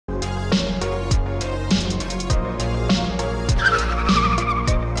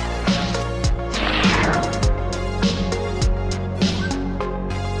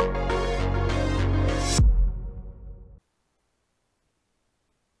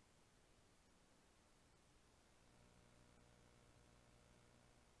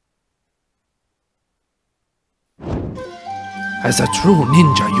As a true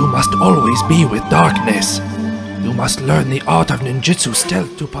ninja, you must always be with darkness. You must learn the art of ninjutsu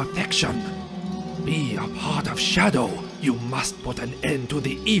stealth to perfection. Be a part of Shadow. You must put an end to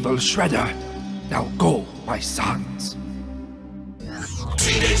the evil Shredder. Now go, my sons.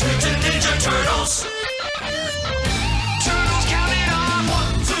 Teenage Mutant Ninja Turtles! Turtles counted on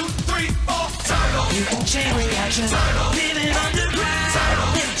 1, 2, 3, 4. Turtles! Mutant chain reaction. Turtles! Living underground.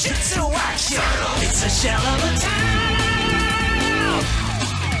 Turtles! Ninjutsu action. Turtles! It's a shell of a town.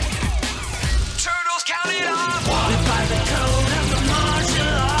 Turtles counted on 1. Live by the code of the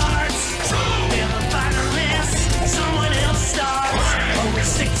martial arts. 2. If a fighter miss, someone else starts. Oh, we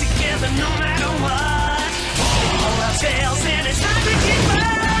stick together no matter what. We pull our tails and it's time to keep up.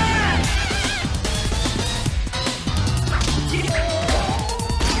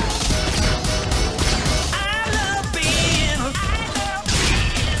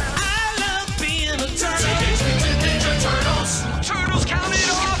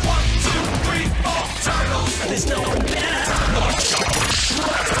 There's no one better.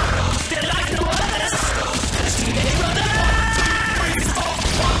 They're like no others. Teenage brothers. 1,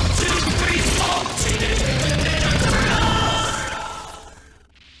 2, 3, 4. Teenage Mutant Ninja Turtles.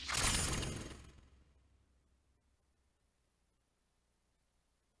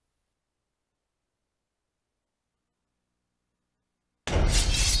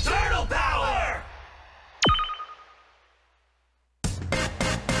 Turtle power!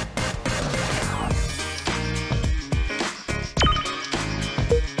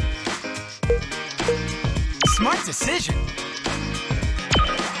 Smart decision.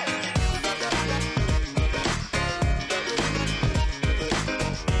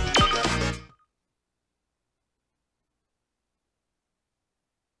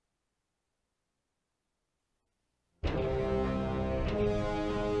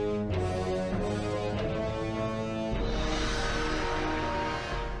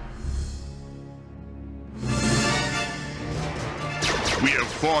 We have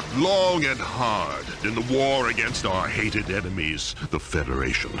fought long and hard in the war against our hated enemies, the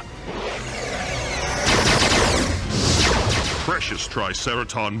Federation. Precious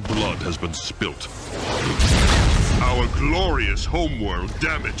Triceraton blood has been spilt. Our glorious homeworld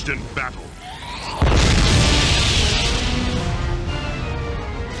damaged in battle.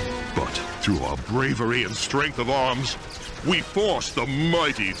 But through our bravery and strength of arms, we forced the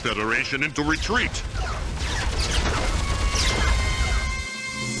mighty Federation into retreat.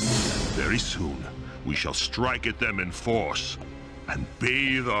 Very soon, we shall strike at them in force and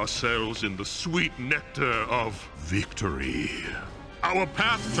bathe ourselves in the sweet nectar of victory. Our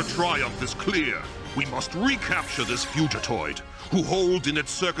path to triumph is clear. We must recapture this Fugitoid, who holds in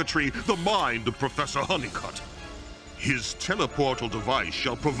its circuitry the mind of Professor Honeycutt. His teleportal device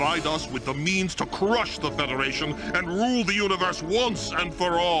shall provide us with the means to crush the Federation and rule the universe once and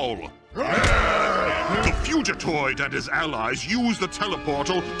for all. The Fugitoid and his allies used the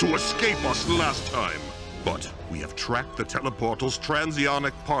teleportal to escape us last time. But we have tracked the teleportal's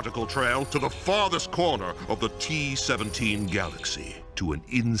transionic particle trail to the farthest corner of the T-17 galaxy, to an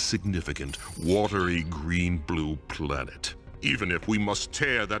insignificant, watery green-blue planet. Even if we must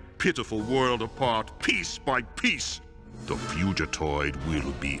tear that pitiful world apart piece by piece, the Fugitoid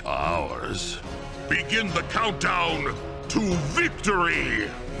will be ours. Begin the countdown to victory!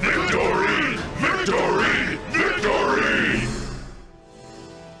 Victory! Victory! Victory!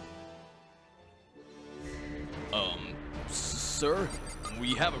 Sir,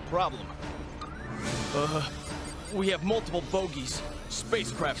 we have a problem. We have multiple bogies.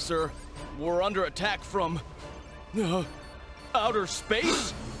 Spacecraft, sir. We're under attack from... outer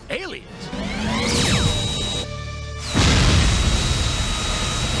space? Aliens!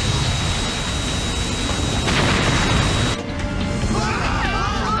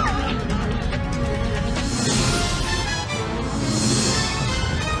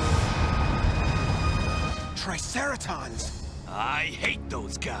 Triceratons! I hate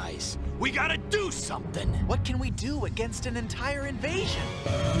those guys. We gotta do something. What can we do against an entire invasion?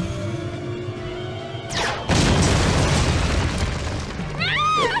 Help!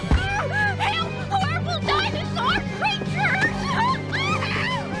 Horrible dinosaur creatures!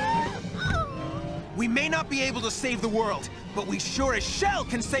 We may not be able to save the world, but we sure as shell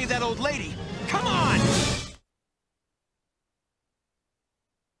can save that old lady. Come on!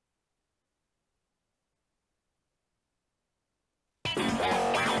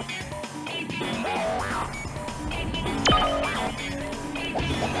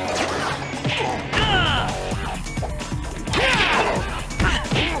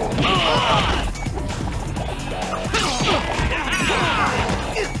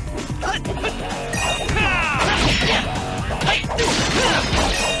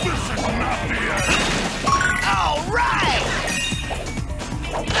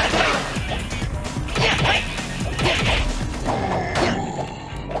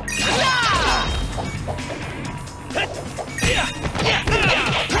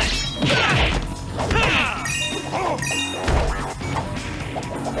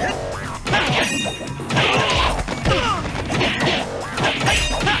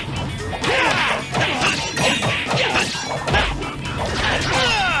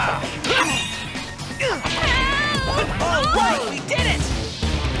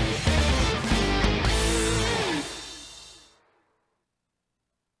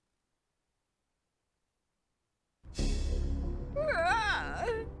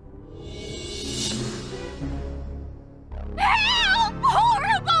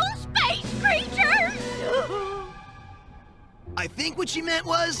 I think what she meant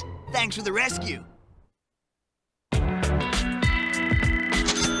was, thanks for the rescue.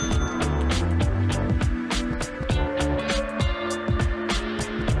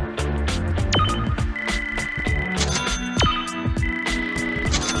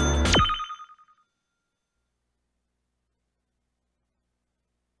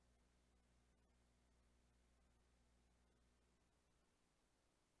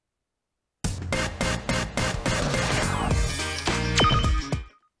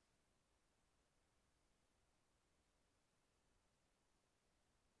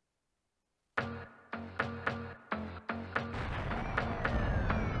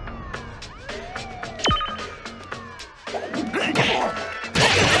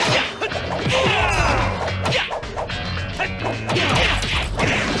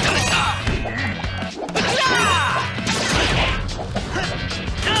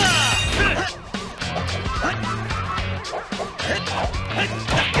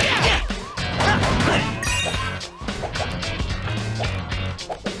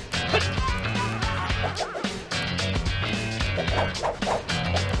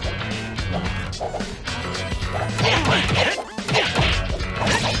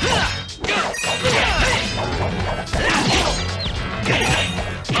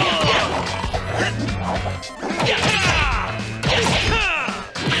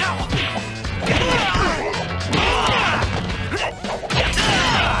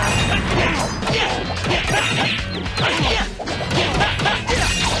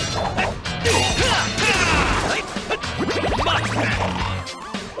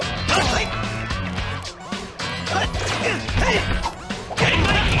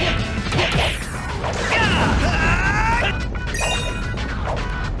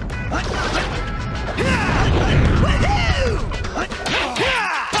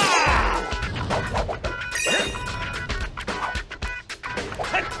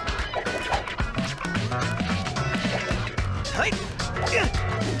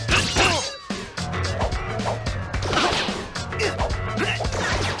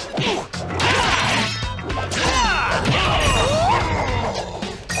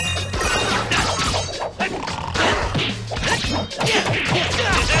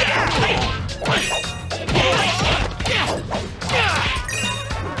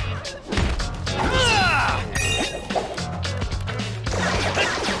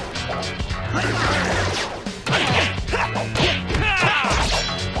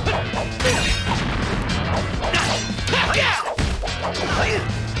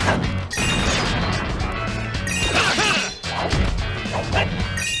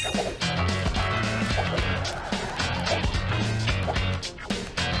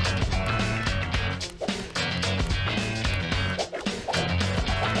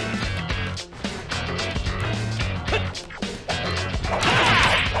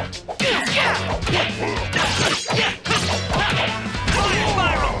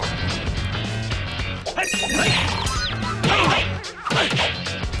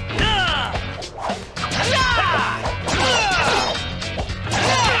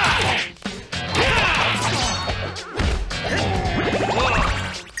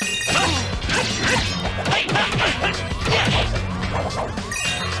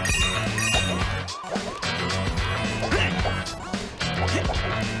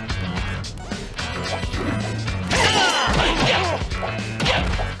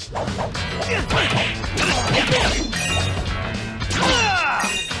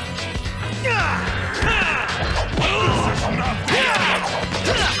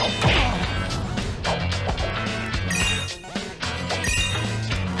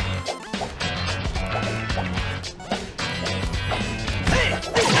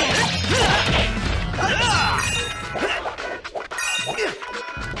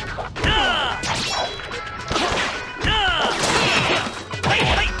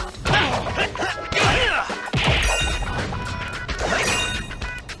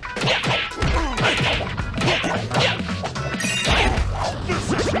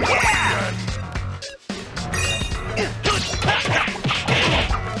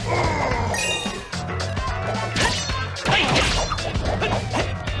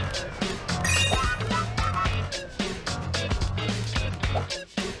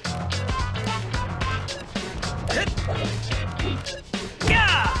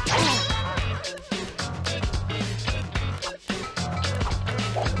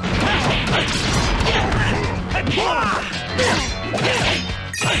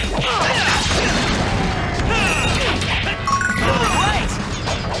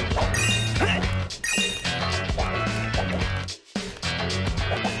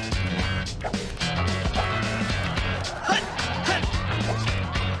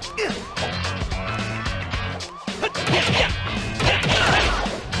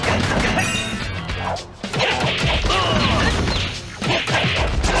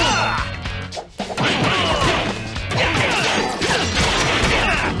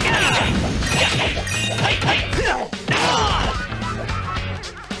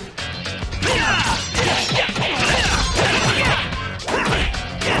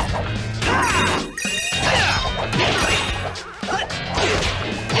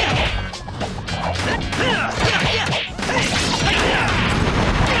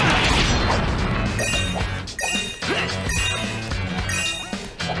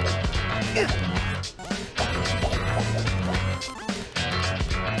 Hey,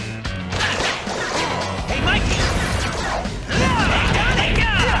 Mikey!